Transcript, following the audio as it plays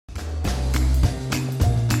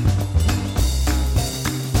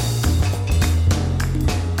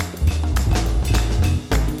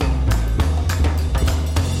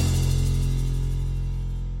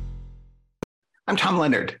I'm Tom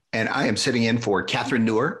Leonard, and I am sitting in for Catherine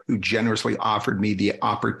Noor, who generously offered me the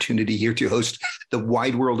opportunity here to host the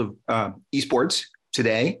wide world of esports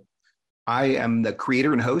today. I am the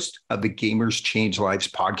creator and host of the Gamers Change Lives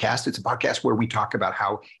podcast. It's a podcast where we talk about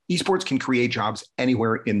how esports can create jobs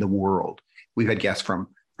anywhere in the world. We've had guests from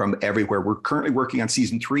everywhere. We're currently working on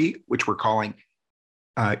season 3, which we're calling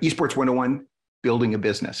Esports 101, Building a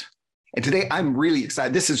Business. And today I'm really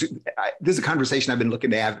excited. This is a conversation I've been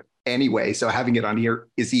looking to have anyway, so having it on here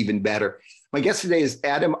is even better. My guest today is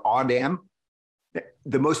Adam Audam.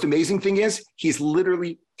 The most amazing thing is he's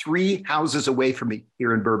literally 3 houses away from me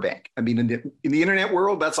here in Burbank. I mean, in the internet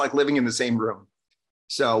world, that's like living in the same room.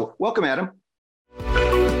 So welcome, Adam.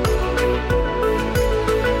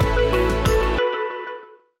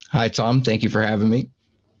 Hi, Tom. Thank you for having me.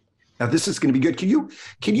 Now, this is going to be good.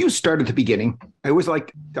 Can you start at the beginning? I always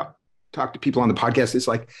like to talk to people on the podcast. It's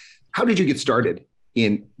like, how did you get started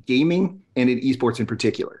in gaming and in esports in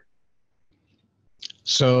particular?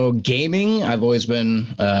 So gaming, I've always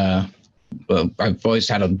had a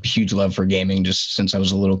huge love for gaming just since I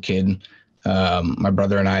was a little kid. My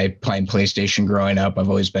brother and I playing PlayStation growing up. I've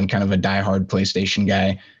always been kind of a diehard PlayStation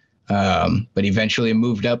guy. But eventually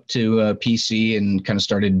moved up to PC and kind of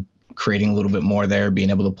started creating a little bit more there, being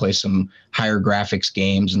able to play some higher graphics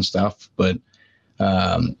games and stuff. But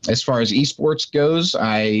as far as esports goes,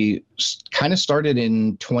 I kind of started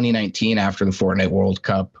in 2019 after the Fortnite World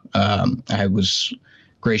Cup. I was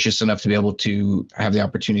gracious enough to be able to have the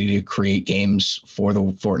opportunity to create games for the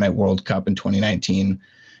Fortnite World Cup in 2019.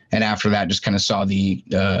 And after that, just kind of saw the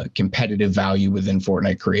competitive value within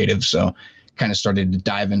Fortnite Creative. So kind of started to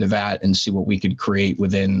dive into that and see what we could create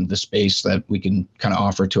within the space that we can kind of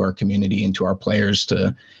offer to our community and to our players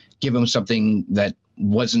to give them something that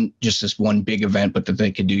wasn't just this one big event, but that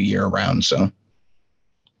they could do year round. So.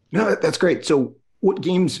 No, that's great. So what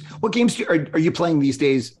games are you playing these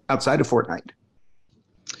days outside of Fortnite?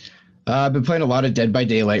 I've been playing a lot of Dead by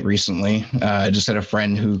Daylight recently. I just had a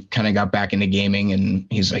friend who kind of got back into gaming and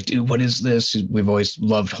he's like, dude, what is this? We've always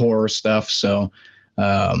loved horror stuff. So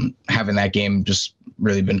having that game just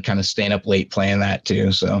really been kind of staying up late playing that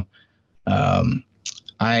too. So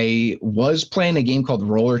I was playing a game called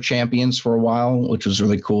Roller Champions for a while, which was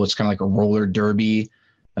really cool. It's kind of like a roller derby,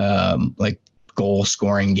 like goal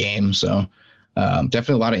scoring game. So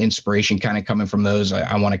definitely a lot of inspiration kind of coming from those.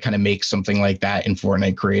 I want to kind of make something like that in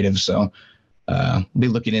Fortnite Creative. So be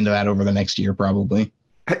looking into that over the next year, probably.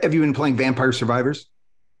 Have you been playing Vampire Survivors?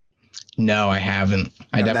 No, I haven't.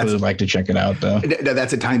 I definitely would like to check it out, though.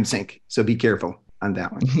 That's a time sink, so be careful on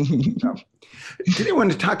that one. So, today I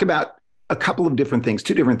want to talk about a couple of different things,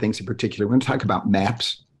 2 different things in particular. We're going to talk about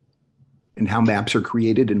maps and how maps are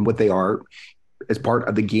created and what they are as part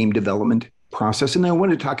of the game development process. And then I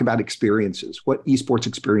want to talk about experiences, what esports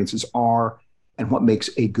experiences are and what makes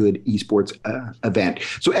a good esports event.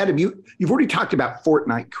 So Adam, you've already talked about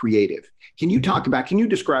Fortnite Creative. Can you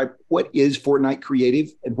describe what is Fortnite Creative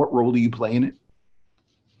and what role do you play in it?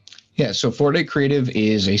 Yeah, so Fortnite Creative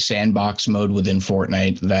is a sandbox mode within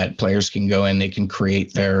Fortnite that players can go in, they can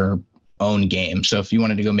create their own game. So if you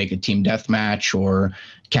wanted to go make a team deathmatch or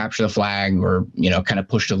capture the flag or, kind of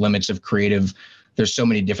push the limits of creative, there's so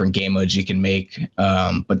many different game modes you can make.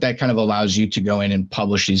 But that kind of allows you to go in and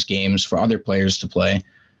publish these games for other players to play.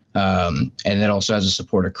 And it also has a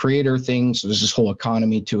support a creator thing. So there's this whole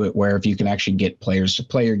economy to it where if you can actually get players to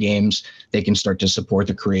play your games, they can start to support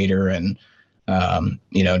the creator. And,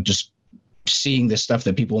 just seeing the stuff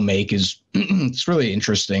that people make is it's really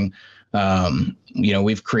interesting.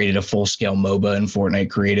 We've created a full scale MOBA in Fortnite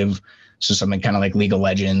Creative. So something kind of like League of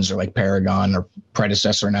Legends or like Paragon or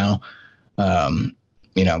predecessor now.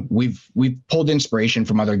 We've pulled inspiration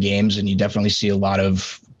from other games and you definitely see a lot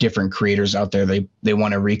of different creators out there. They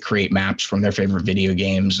want to recreate maps from their favorite video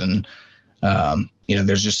games. And,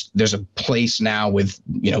 there's a place now with,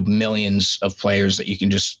 millions of players that you can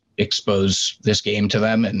just expose this game to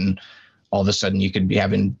them. And all of a sudden you could be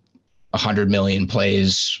having 100 million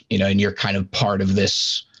plays, and you're kind of part of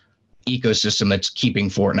this ecosystem that's keeping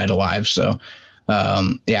Fortnite alive. So,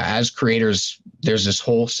 as creators, there's this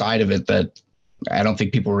whole side of it that I don't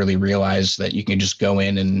think people really realize that you can just go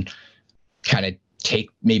in and kind of take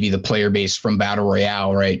maybe the player base from Battle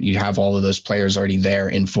Royale, right? You have all of those players already there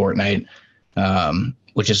in Fortnite,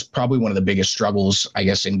 which is probably one of the biggest struggles, I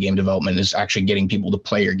guess, in game development is actually getting people to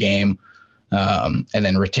play your game and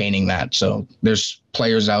then retaining that. So there's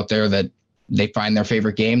players out there that they find their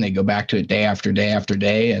favorite game, they go back to it day after day after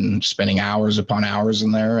day and spending hours upon hours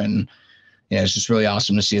in there. And it's just really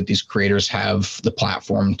awesome to see that these creators have the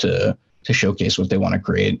platform to showcase what they want to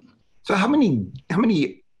create. So how many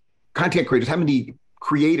content creators, how many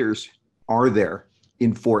creators are there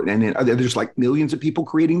in Fortnite? And are there just like millions of people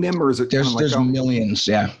creating them, or is it there's millions,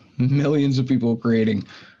 yeah, millions of people creating.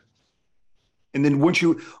 And then once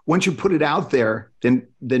you put it out there, then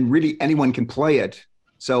really anyone can play it.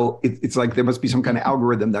 So it's like there must be some kind of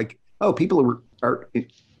algorithm like, oh, people are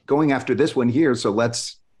going after this one here, so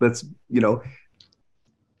let's present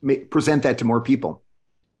that to more people.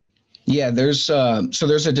 Yeah, there's a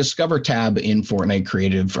Discover tab in Fortnite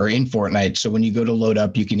Creative or in Fortnite. So when you go to load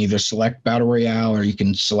up, you can either select Battle Royale or you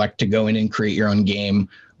can select to go in and create your own game.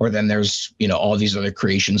 Or then there's, all these other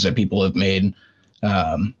creations that people have made.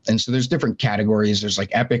 And so there's different categories. There's like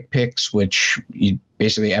Epic Picks, which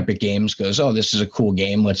basically Epic Games goes, oh, this is a cool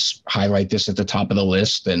game. Let's highlight this at the top of the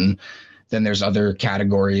list. And then there's other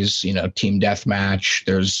categories, Team Deathmatch.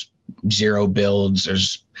 There's zero builds.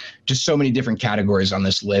 There's just so many different categories on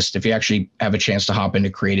this list. If you actually have a chance to hop into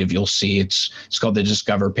Creative, you'll see it's called the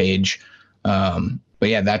Discover page. But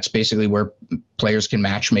yeah, that's basically where players can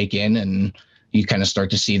match make in, and you kind of start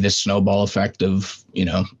to see this snowball effect of,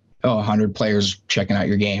 100 players checking out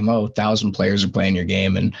your game. 1,000 players are playing your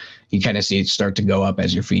game, and you kind of see it start to go up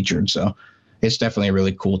as you're featured. So it's definitely a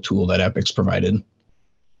really cool tool that Epic's provided.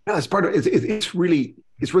 No, it's really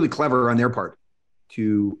clever on their part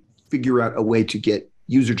to figure out a way to get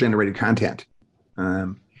user-generated content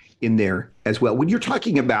in there as well. When you're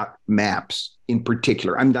talking about maps in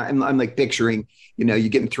particular, I'm like picturing, you're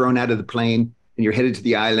getting thrown out of the plane and you're headed to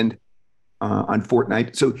the island on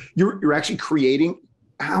Fortnite. So you're actually creating.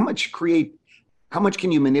 How much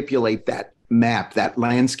can you manipulate that map, that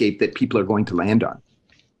landscape that people are going to land on?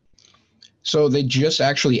 So they just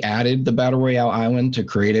actually added the Battle Royale island to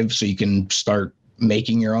Creative, so you can start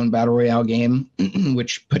making your own Battle Royale game,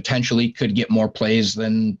 which potentially could get more plays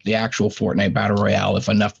than the actual Fortnite Battle Royale. If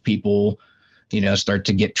enough people, start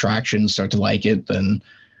to get traction, start to like it, then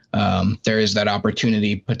there is that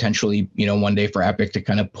opportunity potentially, one day for Epic to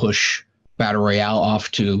kind of push Battle Royale off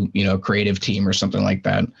to, a creative team or something like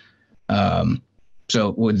that.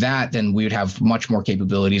 So with that, then we would have much more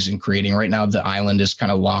capabilities in creating. Right now, the island is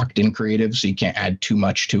kind of locked in Creative, so you can't add too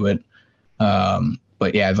much to it.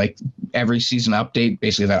 But yeah, like every season update,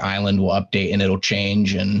 basically that island will update and it'll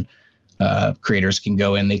change, and creators can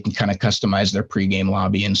go in, they can kind of customize their pregame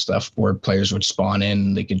lobby and stuff where players would spawn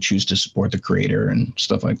in. They can choose to support the creator and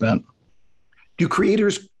stuff like that. Do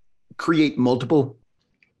creators create multiple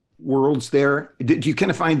worlds there? Do you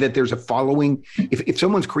kind of find that there's a following? If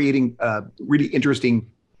someone's creating really interesting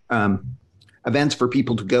events for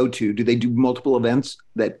people to go to, do they do multiple events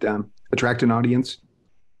that attract an audience?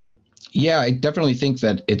 Yeah, I definitely think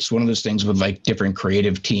that it's one of those things with like different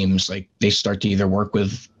creative teams. Like they start to either work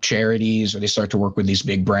with charities or they start to work with these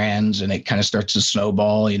big brands, and it kind of starts to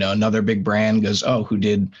snowball. Another big brand goes, oh, who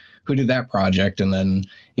did that project? And then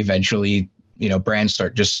eventually, brands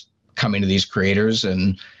start just coming to these creators,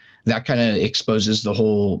 and that kind of exposes the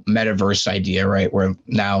whole metaverse idea, right? Where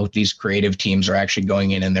now these creative teams are actually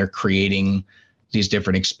going in and they're creating these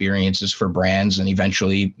different experiences for brands, and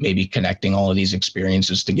eventually maybe connecting all of these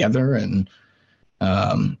experiences together. And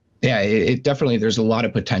it definitely, there's a lot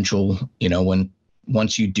of potential,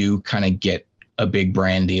 once you do kind of get a big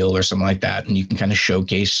brand deal or something like that, and you can kind of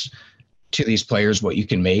showcase to these players what you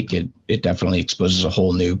can make, it definitely exposes a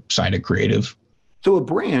whole new side of creative. So a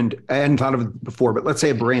brand, I hadn't thought of it before, but let's say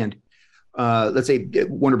a brand, let's say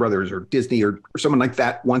Warner Brothers or Disney or someone like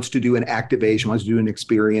that wants to do an activation, wants to do an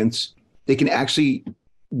experience. They can actually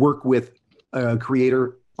work with a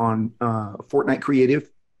creator on Fortnite Creative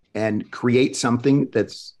and create something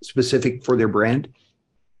that's specific for their brand.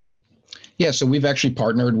 Yeah, so we've actually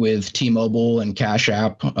partnered with T-Mobile and Cash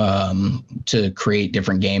App to create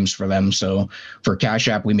different games for them. So for Cash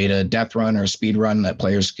App, we made a death run or a speed run that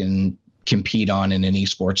players can compete on in an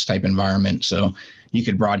esports type environment. So you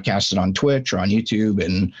could broadcast it on Twitch or on YouTube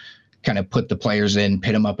and kind of put the players in,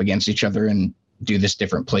 pit them up against each other and do this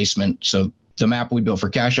different placement. So the map we built for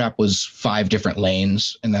Cash App was 5 different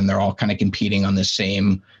lanes, and then they're all kind of competing on the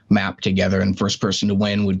same map together, and first person to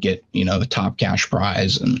win would get, the top cash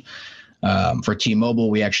prize. And for T-Mobile,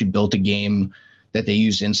 we actually built a game that they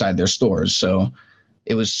used inside their stores. So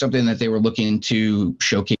it was something that they were looking to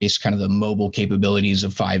showcase kind of the mobile capabilities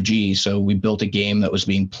of 5G. So we built a game that was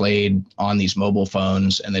being played on these mobile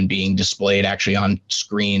phones and then being displayed actually on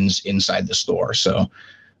screens inside the store. So,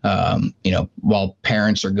 while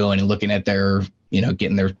parents are going and looking at their,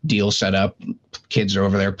 getting their deal set up, kids are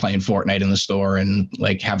over there playing Fortnite in the store and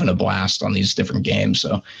like having a blast on these different games.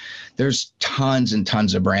 So there's tons and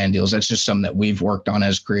tons of brand deals. That's just some that we've worked on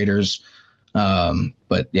as creators.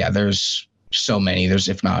 But yeah, there's so many. There's,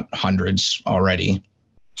 if not hundreds already.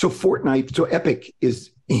 So Epic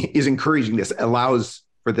is encouraging this, allows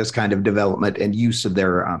for this kind of development and use of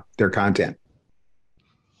their content.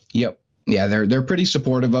 Yep. Yeah, they're pretty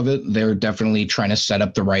supportive of it. They're definitely trying to set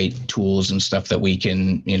up the right tools and stuff that we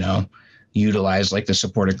can, utilize, like the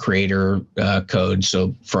supported creator code.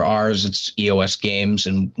 So for ours, it's EOS Games,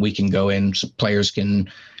 and we can go in, so players can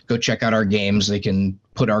go check out our games. They can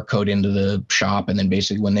put our code into the shop, and then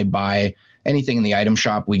basically when they buy anything in the item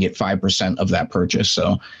shop, we get 5% of that purchase.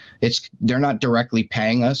 So they're not directly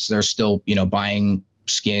paying us. They're still, buying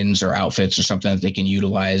skins or outfits or something that they can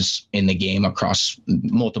utilize in the game across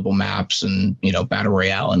multiple maps and, battle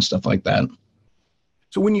royale and stuff like that.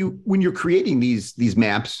 So when you're creating these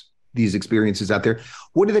maps, these experiences out there,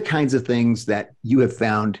 what are the kinds of things that you have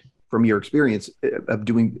found from your experience of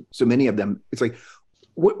doing so many of them? It's like,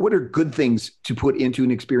 what are good things to put into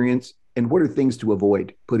an experience, and what are things to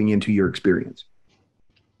avoid putting into your experience?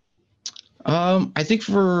 I think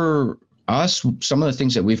for us, some of the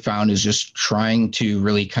things that we've found is just trying to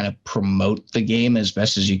really kind of promote the game as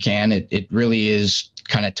best as you can. It really is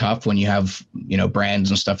kind of tough when you have,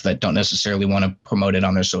 brands and stuff that don't necessarily want to promote it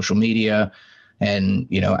on their social media. And,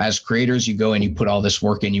 as creators, you go and you put all this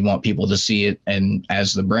work in, you want people to see it. And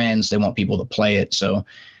as the brands, they want people to play it. So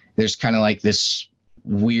there's kind of like this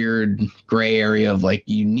weird gray area of like,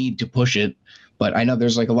 you need to push it. But I know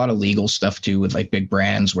there's like a lot of legal stuff too with like big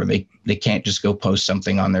brands where they can't just go post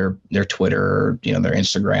something on their Twitter or, their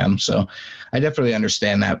Instagram. So I definitely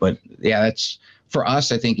understand that. But yeah, that's for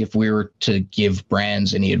us. I think if we were to give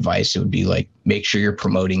brands any advice, it would be like, make sure you're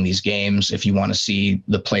promoting these games if you want to see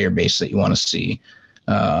the player base that you want to see.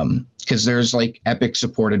 Because there's like Epic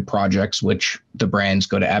supported projects, which the brands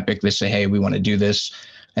go to Epic, they say, hey, we want to do this.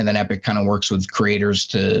 And then Epic kind of works with creators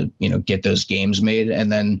to, get those games made.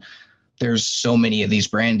 And then there's so many of these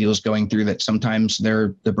brand deals going through that sometimes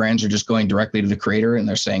the brands are just going directly to the creator and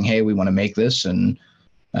they're saying, hey, we want to make this. And,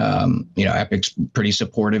 Epic's pretty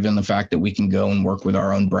supportive in the fact that we can go and work with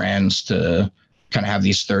our own brands to kind of have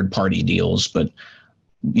these third party deals. But,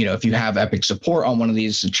 if you have Epic support on one of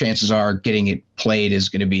these, the chances are getting it played is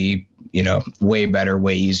going to be, way better,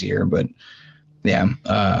 way easier. But yeah,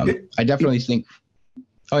 I definitely think.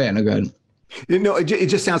 Oh yeah, no, go ahead. It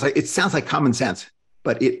just sounds like common sense,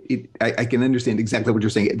 but I can understand exactly what you're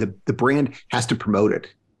saying. The brand has to promote it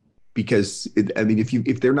because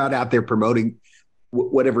if they're not out there promoting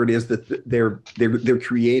whatever it is that they're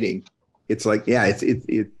creating, it's like, yeah,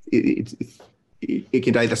 it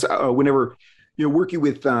can die. This whenever working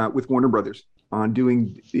with Warner Brothers on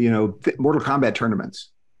doing Mortal Kombat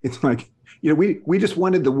tournaments, it's like we just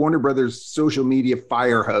wanted the Warner Brothers social media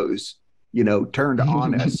fire hose turned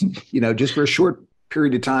on us, just for a short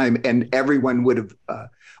period of time, and everyone would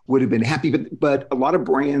have been happy. But a lot of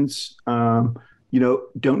brands, don't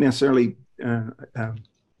necessarily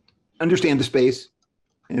understand the space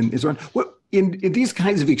and so on. What in these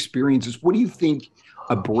kinds of experiences, what do you think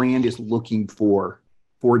a brand is looking for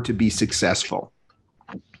it to be successful?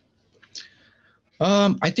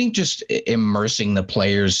 I think just immersing the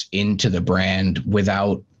players into the brand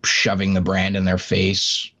without shoving the brand in their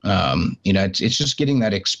face. It's just getting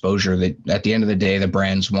that exposure that at the end of the day, the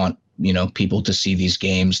brands want, people to see these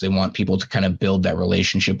games. They want people to kind of build that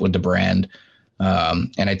relationship with the brand.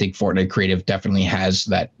 And I think Fortnite Creative definitely has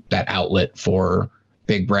that outlet for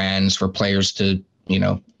big brands, for players to,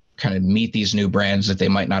 kind of meet these new brands that they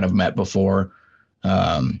might not have met before.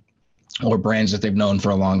 Or brands that they've known for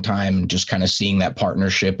a long time, just kind of seeing that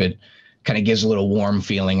partnership, it kind of gives a little warm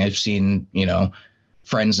feeling. I've seen,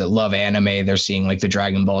 friends that love anime, they're seeing like the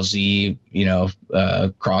Dragon Ball Z,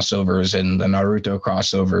 crossovers and the Naruto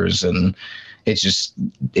crossovers. And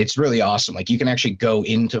it's really awesome. Like you can actually go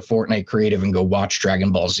into Fortnite Creative and go watch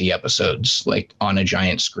Dragon Ball Z episodes like on a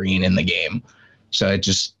giant screen in the game. So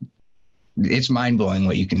it's mind blowing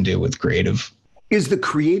what you can do with creative. Is the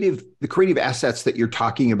creative assets that you're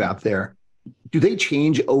talking about there, do they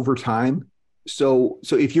change over time? So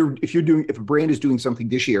if a brand is doing something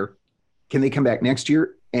this year, can they come back next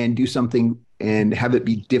year and do something and have it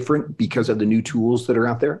be different because of the new tools that are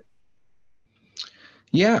out there?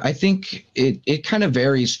 Yeah, I think it kind of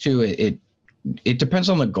varies too. It depends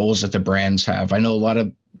on the goals that the brands have. I know a lot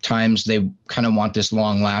of times they kind of want this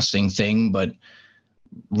long lasting thing, but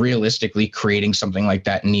realistically creating something like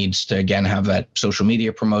that needs to, again, have that social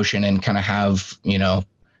media promotion and kind of have,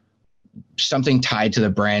 something tied to the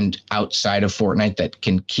brand outside of Fortnite that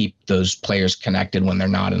can keep those players connected when they're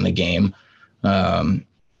not in the game,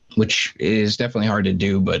 which is definitely hard to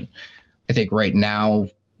do. But I think right now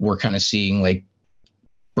we're kind of seeing like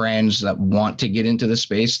brands that want to get into the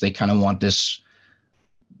space. They kind of want this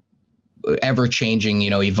ever changing,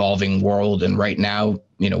 evolving world. And right now,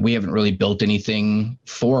 we haven't really built anything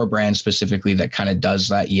for a brand specifically that kind of does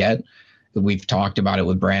that yet. We've talked about it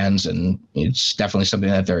with brands, and it's definitely something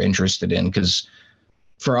that they're interested in, because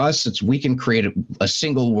for us, we can create a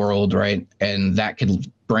single world, right? And that could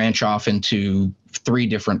branch off into 3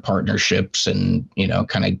 different partnerships, and,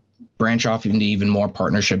 kind of branch off into even more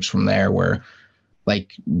partnerships from there, where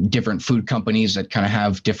like different food companies that kind of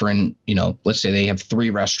have different, let's say they have 3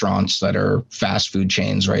 restaurants that are fast food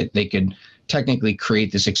chains, right? They could technically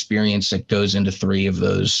create this experience that goes into 3 of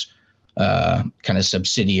those kind of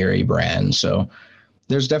subsidiary brands. So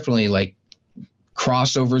there's definitely like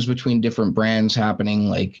crossovers between different brands happening.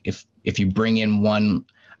 Like if you bring in one,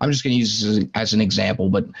 I'm just going to use this as an example,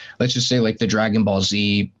 but let's just say like the Dragon Ball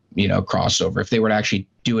Z, crossover. If they were to actually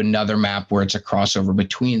do another map where it's a crossover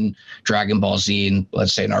between Dragon Ball Z and,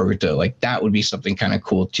 let's say, Naruto, like that would be something kind of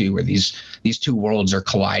cool too, where these 2 worlds are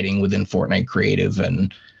colliding within Fortnite Creative.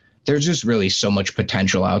 And there's just really so much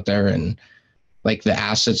potential out there. And like the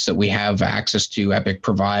assets that we have access to, Epic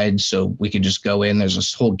provides, so we can just go in. There's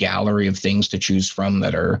this whole gallery of things to choose from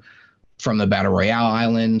that are from the Battle Royale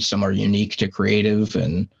island. Some are unique to Creative,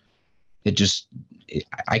 and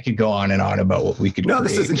I could go on and on about what we could create.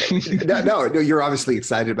 This isn't. No, you're obviously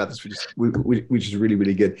excited about this, which is really,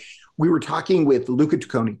 really good. We were talking with Luca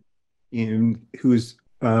Tucconi, who's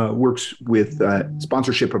works with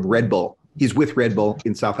sponsorship of Red Bull. He's with Red Bull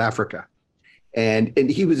in South Africa. And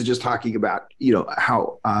he was just talking about,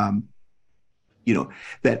 how,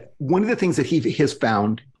 that one of the things that he has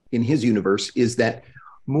found in his universe is that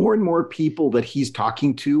more and more people that he's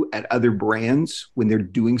talking to at other brands when they're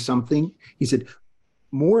doing something, he said,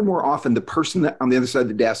 more and more often the person that on the other side of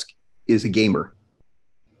the desk is a gamer.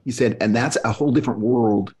 He said, and that's a whole different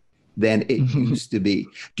world than it used to be.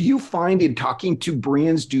 Do you find in talking to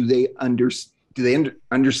brands, do they understand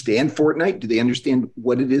Fortnite? Do they understand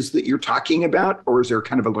what it is that you're talking about? Or is there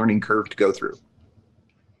kind of a learning curve to go through?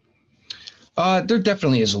 There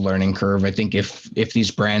definitely is a learning curve. I think if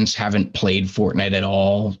these brands haven't played Fortnite at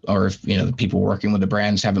all, or if, the people working with the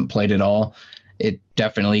brands haven't played at all, it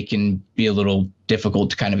definitely can be a little difficult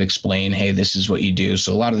to kind of explain, hey, this is what you do.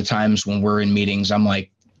 So a lot of the times when we're in meetings, I'm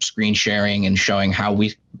like screen sharing and showing how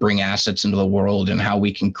we bring assets into the world and how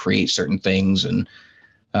we can create certain things. And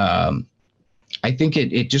I think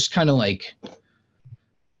it just kind of like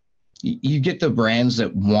you get the brands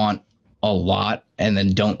that want a lot and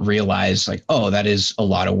then don't realize like, oh, that is a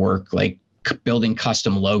lot of work. Like building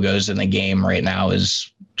custom logos in the game right now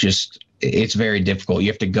is just, it's very difficult. You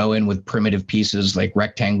have to go in with primitive pieces like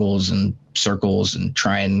rectangles and circles and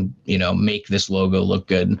try and, make this logo look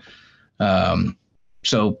good.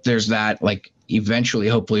 So there's that. Like eventually,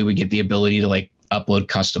 hopefully we get the ability to like upload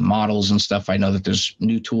custom models and stuff. I know that there's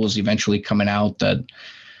new tools eventually coming out that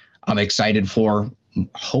I'm excited for. I'm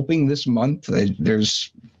hoping this month.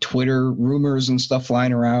 There's Twitter rumors and stuff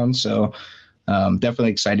flying around. So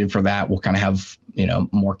definitely excited for that. We'll kind of have,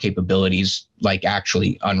 more capabilities like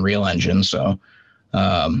actually Unreal Engine. So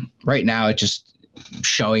right now it's just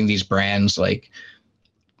showing these brands like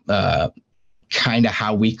kind of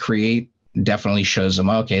how we create definitely shows them,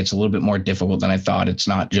 okay, it's a little bit more difficult than I thought. It's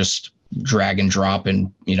not just drag and drop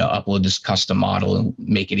and, upload this custom model and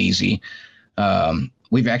make it easy.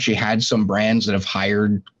 We've actually had some brands that have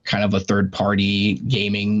hired kind of a third-party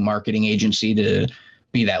gaming marketing agency to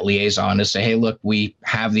be that liaison to say, hey, look, we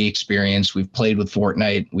have the experience. We've played with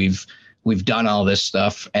Fortnite. We've done all this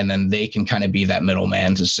stuff. And then they can kind of be that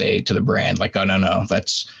middleman to say to the brand, like, oh, no,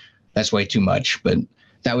 that's way too much. But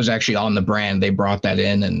that was actually on the brand. They brought that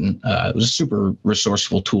in, and it was a super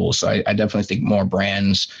resourceful tool. So I definitely think more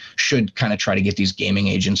brands should kind of try to get these gaming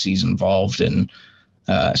agencies involved. And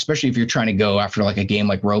especially if you're trying to go after like a game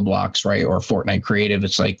like Roblox, right, or Fortnite Creative,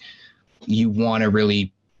 it's like you want to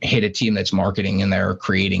really hit a team that's marketing in there or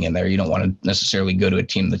creating in there. You don't want to necessarily go to a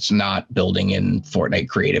team that's not building in Fortnite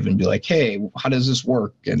Creative and be like, hey, how does this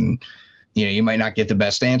work? And, you might not get the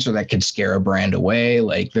best answer that could scare a brand away.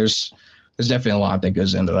 Like there's definitely a lot that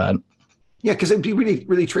goes into that. Yeah, because it'd be really,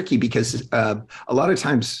 really tricky because a lot of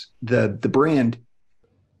times the brand,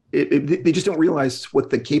 they just don't realize what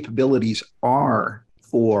the capabilities are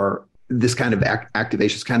for this kind of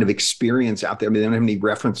activation, this kind of experience out there. I mean, they don't have any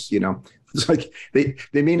reference, It's like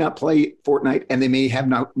they may not play Fortnite and they may have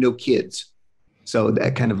no kids. So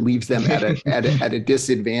that kind of leaves them at a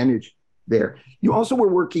disadvantage there. You also were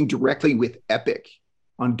working directly with Epic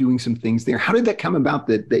on doing some things there. How did that come about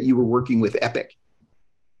that you were working with Epic?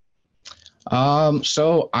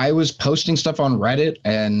 So I was posting stuff on Reddit,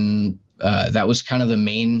 and that was kind of the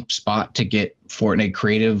main spot to get Fortnite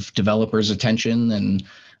Creative developers' attention. And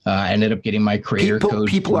I ended up getting my creator code.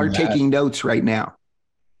 People are taking notes right now.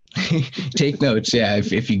 Take notes. Yeah.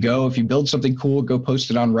 If you build something cool, go post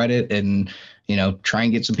it on Reddit and, try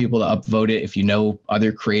and get some people to upvote it. If you know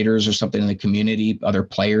other creators or something in the community, other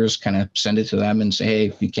players, kind of send it to them and say, hey,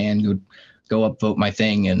 if you can, go upvote my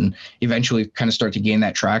thing, and eventually kind of start to gain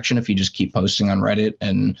that traction if you just keep posting on Reddit.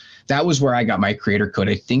 And that was where I got my creator code.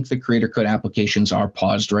 I think the creator code applications are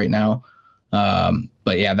paused right now.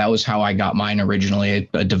 But yeah, that was how I got mine originally.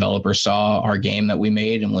 A developer saw our game that we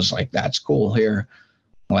made and was like, that's cool, here,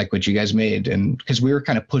 I like what you guys made. And because we were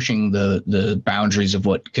kind of pushing the boundaries of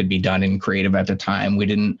what could be done in creative at the time, we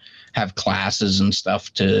didn't have classes and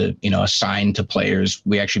stuff to, assign to players.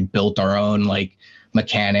 We actually built our own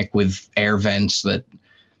mechanic with air vents that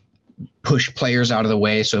push players out of the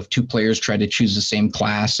way. So if two players tried to choose the same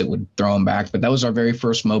class, it would throw them back. But that was our very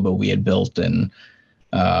first MOBA we had built. And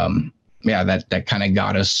that kind of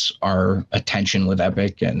got us our attention with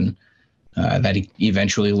Epic, and that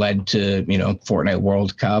eventually led to, Fortnite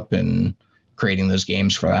World Cup and creating those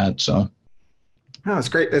games for that. So. Oh, that's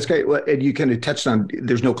great. That's great. Well, and you kind of touched on,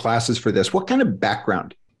 there's no classes for this. What kind of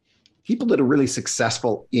background? People that are really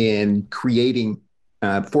successful in creating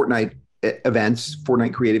Fortnite events,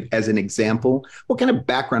 Fortnite Creative as an example, what kind of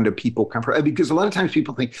background do people come from? Because a lot of times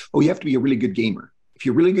people think, oh, you have to be a really good gamer. If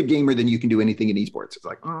you're a really good gamer, then you can do anything in esports. It's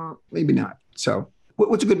like, oh, maybe not. So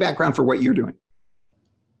what's a good background for what you're doing?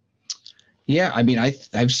 Yeah, I mean,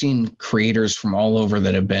 I've seen creators from all over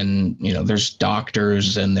that have been, there's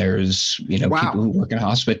doctors and there's, wow, people who work in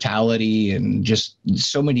hospitality, and just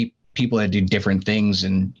so many people that do different things.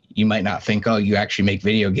 And you might not think, oh, you actually make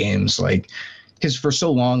video games. Because for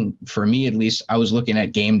so long, for me at least, I was looking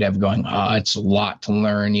at game dev going, it's a lot to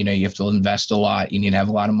learn. You have to invest a lot. You need to have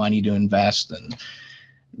a lot of money to invest. And,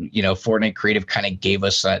 Fortnite Creative kind of gave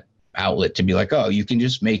us that outlet to be like, oh, you can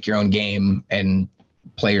just make your own game and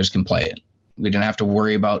players can play it. We didn't have to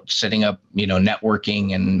worry about setting up,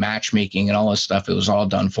 networking and matchmaking and all this stuff. It was all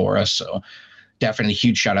done for us. So definitely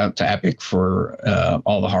huge shout out to Epic for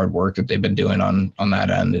all the hard work that they've been doing on that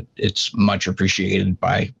end. It's much appreciated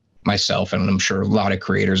by myself, and I'm sure a lot of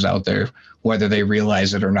creators out there, whether they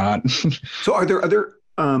realize it or not. So are there other,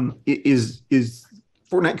 is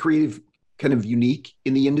Fortnite Creative kind of unique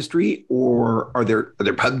in the industry, or are there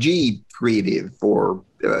PUBG Creative or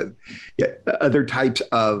other types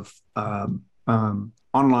of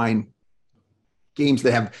online games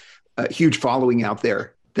that have a huge following out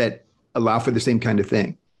there that allow for the same kind of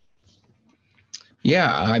thing?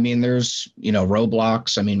 Yeah, I mean, there's,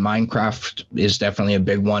 Roblox. I mean, Minecraft is definitely a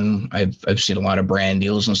big one. I've seen a lot of brand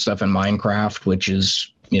deals and stuff in Minecraft, which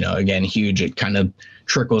is, again, huge. It kind of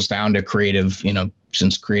trickles down to creative,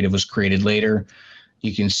 since creative was created later.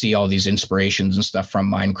 You can see all these inspirations and stuff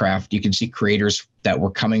from Minecraft. You can see creators that were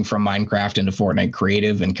coming from Minecraft into Fortnite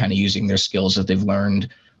Creative and kind of using their skills that they've learned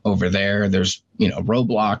over there. There's,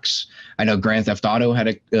 Roblox. I know Grand Theft Auto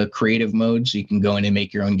had a creative mode, so you can go in and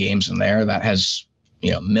make your own games in there. That has,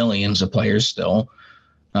 millions of players still.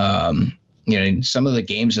 Some of the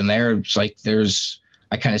games in there, it's like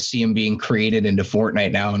I kind of see them being created into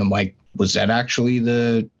Fortnite now. And I'm like, was that actually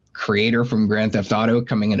the creator from Grand Theft Auto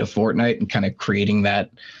coming into Fortnite and kind of creating that,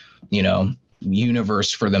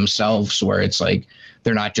 universe for themselves, where it's like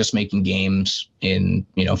they're not just making games in,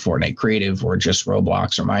 Fortnite Creative or just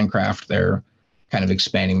Roblox or Minecraft. They're kind of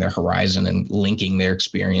expanding their horizon and linking their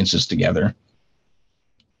experiences together.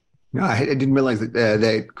 No, I didn't realize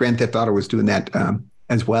that Grand Theft Auto was doing that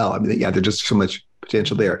as well. I mean, yeah, there's just so much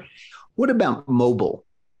potential there. What about mobile?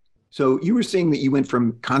 So you were saying that you went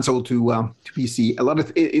from console to PC. A lot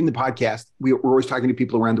of in the podcast, we're always talking to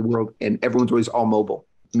people around the world, and everyone's always all mobile.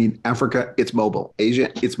 I mean, Africa, it's mobile. Asia,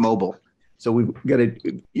 it's mobile. So we've got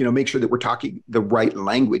to, make sure that we're talking the right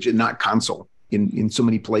language and not console in so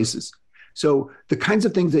many places. So the kinds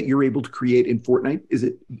of things that you're able to create in Fortnite,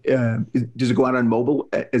 does it go out on mobile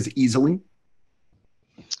as easily?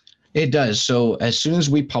 It does. So as soon as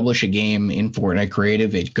we publish a game in Fortnite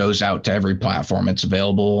Creative, it goes out to every platform. It's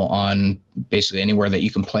available on basically anywhere that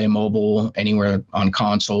you can play mobile, anywhere on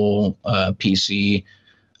console, PC.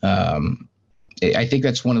 I think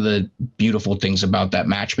that's one of the beautiful things about that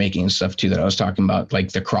matchmaking and stuff too that I was talking about,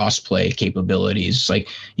 like the cross-play capabilities. Like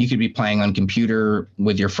you could be playing on computer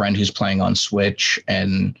with your friend who's playing on Switch,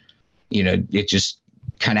 and it just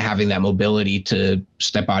kind of having that mobility to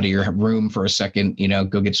step out of your room for a second,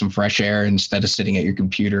 go get some fresh air instead of sitting at your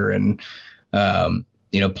computer. And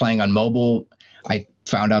playing on mobile, I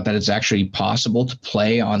found out that it's actually possible to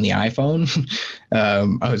play on the iPhone.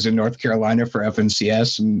 I was in North Carolina for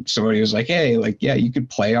FNCS, and somebody was like, hey, you could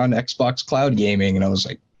play on Xbox Cloud Gaming. And I was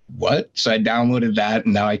like, what? So I downloaded that,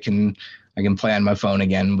 and now I can I can play on my phone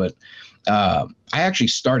again. But I actually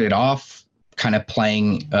started off kind of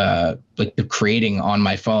playing, like the creating on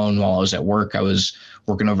my phone while I was at work. I was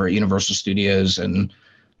working over at Universal Studios and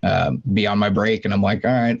be on my break. And I'm like,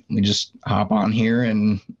 all right, let me just hop on here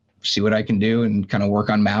and see what I can do and kind of work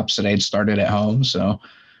on maps that I had started at home. So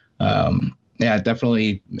yeah,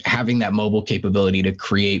 definitely having that mobile capability to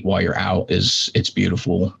create while you're out it's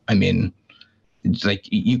beautiful. I mean, it's like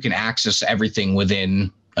you can access everything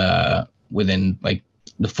within like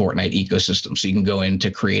the Fortnite ecosystem. So you can go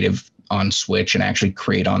into creative on Switch and actually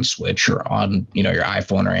create on Switch or on, your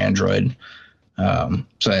iPhone or Android.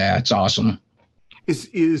 So yeah, it's awesome.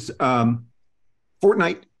 Is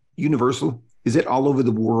Fortnite universal? Is it all over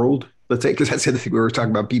the world? Let's say, because that's the other thing we were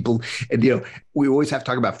talking about people, and we always have to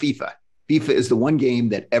talk about FIFA. FIFA is the one game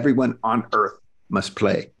that everyone on Earth must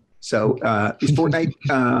play. So is Fortnite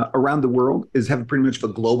around the world? Is have pretty much a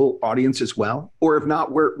global audience as well? Or if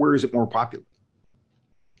not, where is it more popular?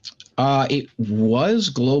 It was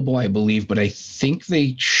global, I believe, but I think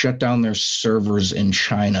they shut down their servers in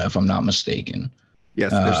China, if I'm not mistaken.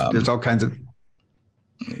 Yes, there's all kinds of.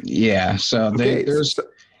 Yeah, so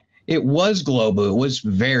it was global. It was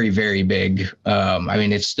very, very big. I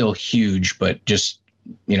mean, it's still huge, but just,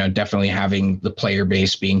 definitely having the player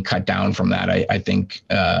base being cut down from that, I think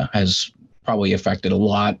has probably affected a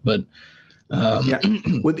lot. But yeah,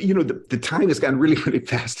 well, the time has gone really, really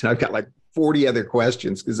fast, and I've got like 40 other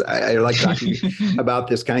questions because I like talking about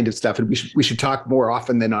this kind of stuff, and we should talk more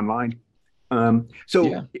often than online.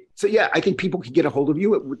 So yeah, I think people can get a hold of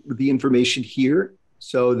you with the information here,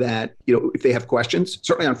 so that if they have questions,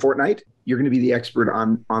 certainly on Fortnite, you're going to be the expert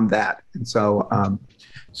on that. And so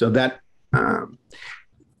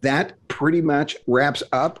that pretty much wraps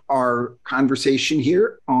up our conversation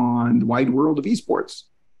here on the wide world of esports.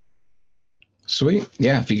 Sweet.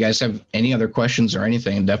 Yeah. If you guys have any other questions or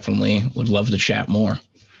anything, definitely would love to chat more.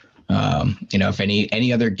 If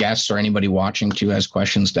any other guests or anybody watching too has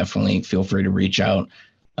questions, definitely feel free to reach out.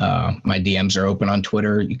 My DMs are open on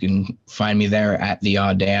Twitter. You can find me there at the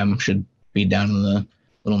Audam. Should be down in the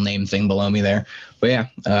little name thing below me there. But yeah,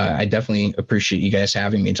 I definitely appreciate you guys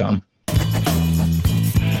having me, Tom.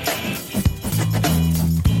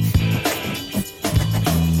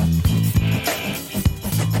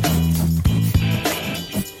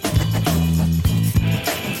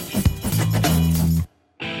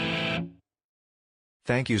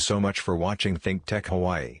 Thank you so much for watching Think Tech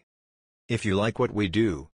Hawaii. If you like what we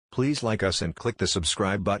do, please like us and click the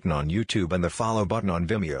subscribe button on YouTube and the follow button on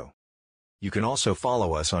Vimeo. You can also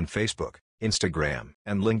follow us on Facebook, Instagram,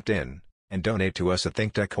 and LinkedIn, and donate to us at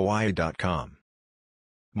thinktechhawaii.com.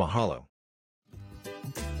 Mahalo.